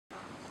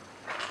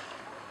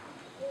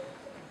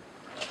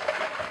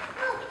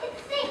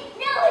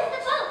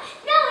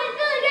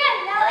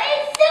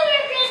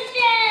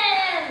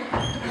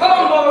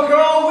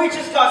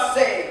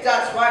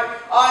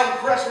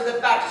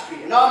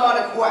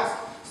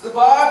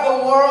survive the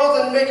world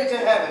and make it to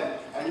heaven.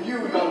 And you,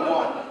 young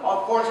one,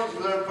 are fortunate to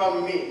learn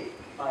from me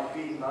by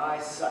being my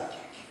sidekick.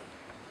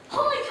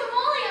 Holy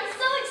camole, I'm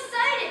so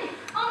excited!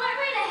 On my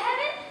way to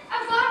heaven,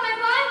 I've got my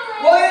Bible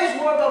and... Well, it is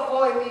more about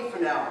following me for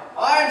now.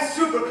 I'm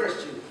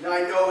SuperChristian, and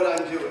I know what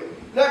I'm doing.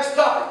 Next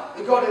stop,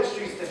 the golden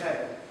streets to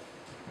heaven.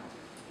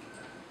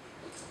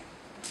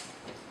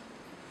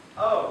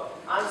 Oh,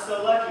 I'm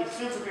so lucky.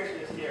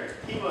 SuperChristian is here.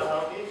 He will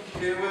help you.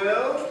 He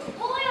will?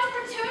 Holy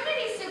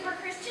opportunity,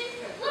 SuperChristian!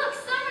 Look,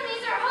 some of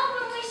these are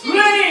hope and we should...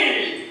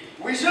 Leave!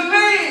 We should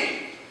leave!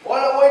 On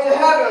our way to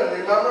heaven,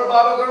 remember,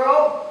 Baba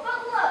girl? But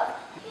look,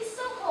 he's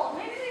so cold.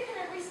 Maybe we can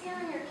at least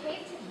get in your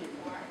cape to keep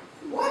warm.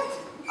 What?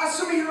 A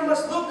superhero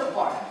must look the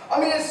part. I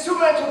mean, if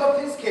Superman took up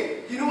his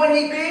cape, you know what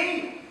he'd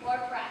be? More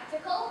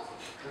practical?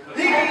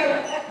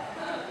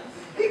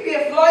 He'd be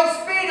a flying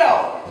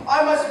speedo.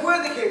 I must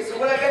wear the cape, so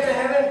when I get to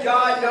heaven,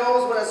 God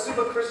knows what a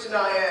SuperChristian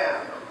I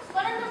am.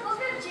 But in the book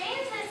of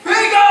James it says...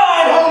 Be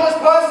gone, homeless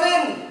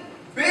person!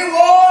 Be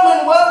warm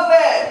and well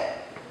fed.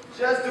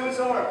 Just doing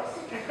some work.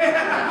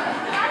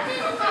 That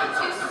didn't sound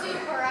too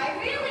super. I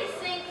really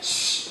think...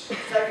 Shh!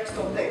 Psychics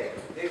don't think.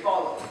 They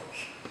follow.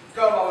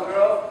 Go, Baba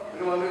girl. We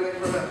don't want to be late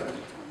for heaven.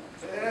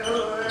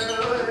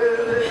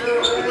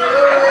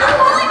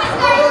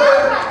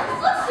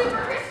 Look,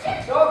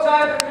 SuperChristian! No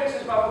time for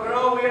pictures, Baba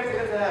girl. We have to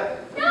get to heaven.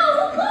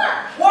 No, look!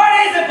 What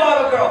is it,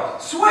 Baba girl?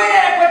 Sweet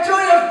Aunt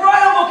Petunia's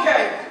bridal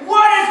bouquet!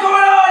 What is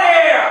going on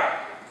here?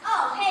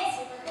 Oh, hey,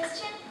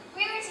 SuperChristian.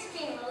 We were just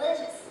being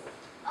religious.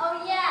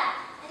 Oh,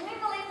 yeah. And we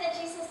believe that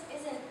Jesus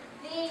isn't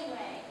the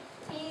way.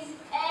 He's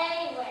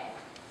a way.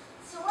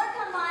 So we're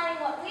combining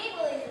what we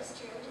believe is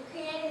true to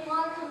create a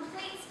more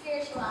complete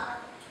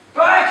spirituality.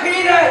 Back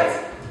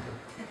heathens!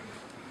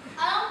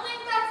 I don't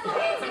think that's the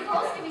way it's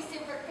supposed to be,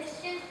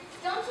 SuperChristian.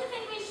 Don't you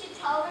think we should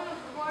tell them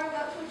more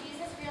about who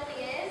Jesus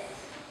really is?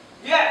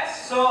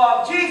 Yes,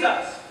 so,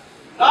 Jesus.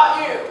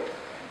 Not you.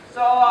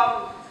 So,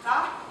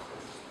 huh?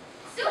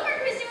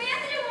 SuperChristian, we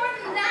have to do more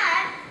than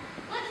that.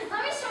 Look,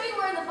 let me show you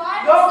where the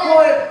Bible No says...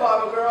 point,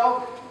 Baba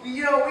girl.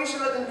 You know, we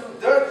should let them do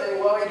their thing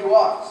while we do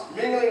ours.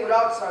 Mingling with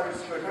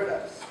outsiders could hurt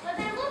us. But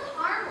they look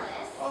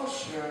harmless. Oh,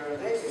 sure,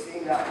 they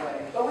seem that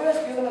way. But we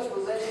must view them as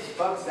religious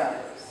bug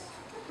zappers.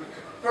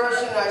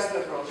 First you're nice and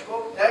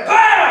approachable, then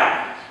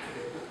BAM!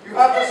 You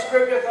have to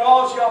scrape your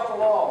theology off the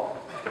wall.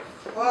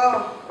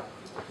 Well,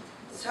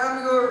 it's time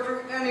to go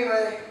recruit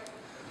anyway.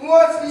 Who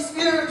wants to be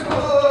spiritual?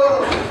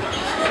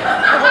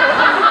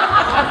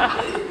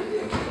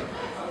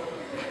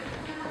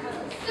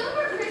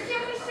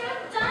 SuperChristian, we should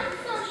have done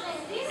something.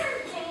 These are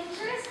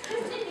dangerous.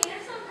 Christian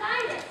needs some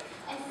guidance.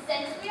 And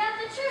since we have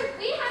the truth,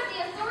 we have the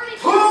authority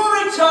to... Who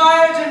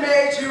retired and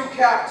made you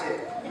captain?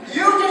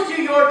 You just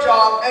do your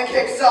job and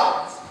kick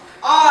sides.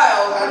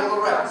 I'll handle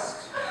the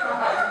rest.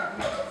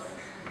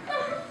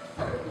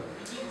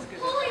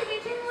 Holy, we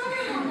did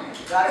Wonder Woman.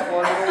 That's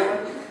Wonder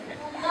Woman?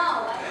 Well,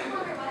 no, I just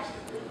wonder why she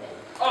did it.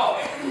 Oh,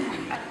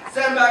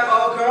 send back,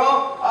 Baba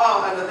girl.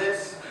 I'll handle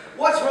this.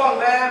 What's wrong,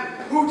 ma'am?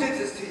 Who did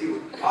this to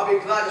you? I'll be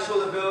glad to show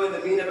the villain the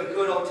meaning of a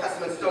good Old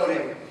Testament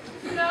stoning.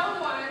 No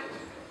one.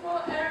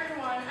 Well,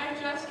 everyone. I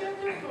just got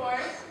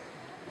divorced.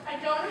 I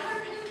don't know how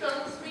to pay the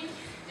bills this week,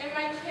 and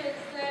my kids,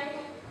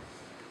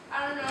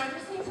 I don't know, I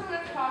just need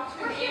someone to talk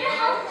to. We're here to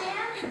help,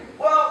 man.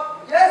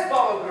 Well, yes,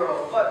 Baba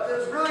girl, but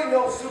there's really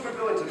no super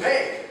villain to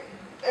make,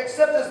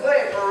 except this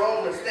lady for her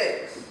own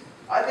mistakes.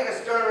 I think a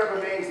stern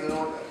remains in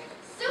order.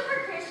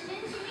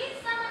 SuperChristian, she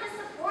needs someone to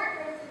support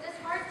her through this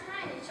hard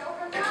time and show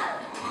her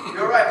love.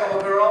 You're right,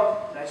 Baba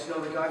girl. And I should know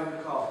the guy who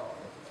to call.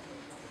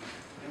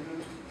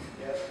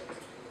 Yes.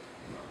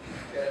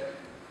 Good.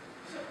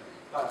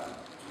 Bye.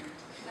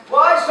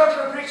 Well, I instructed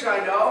a preacher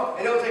I know,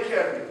 and he'll take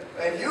care of you.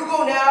 And if you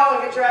go now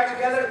and get your act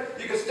together,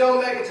 you can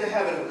still make it to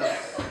heaven with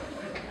us.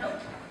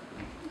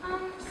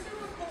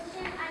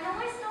 SuperChristian, I know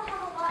I still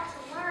have a lot to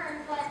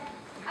learn, but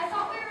I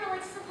thought we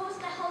were supposed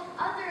to help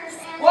others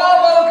and... Well,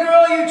 little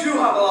girl, you do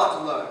have a lot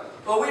to learn.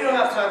 But we don't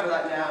have time for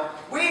that now.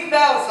 We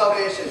found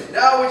salvation.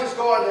 Now we just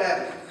go on to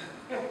heaven.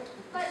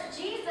 But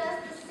Jesus,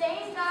 the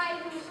same guy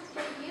who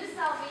gave you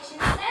salvation,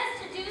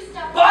 says to do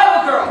stuff...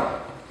 Bible girl,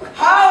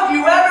 how do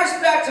you ever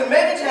expect to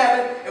make it to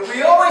heaven if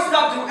we always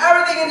stop doing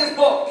everything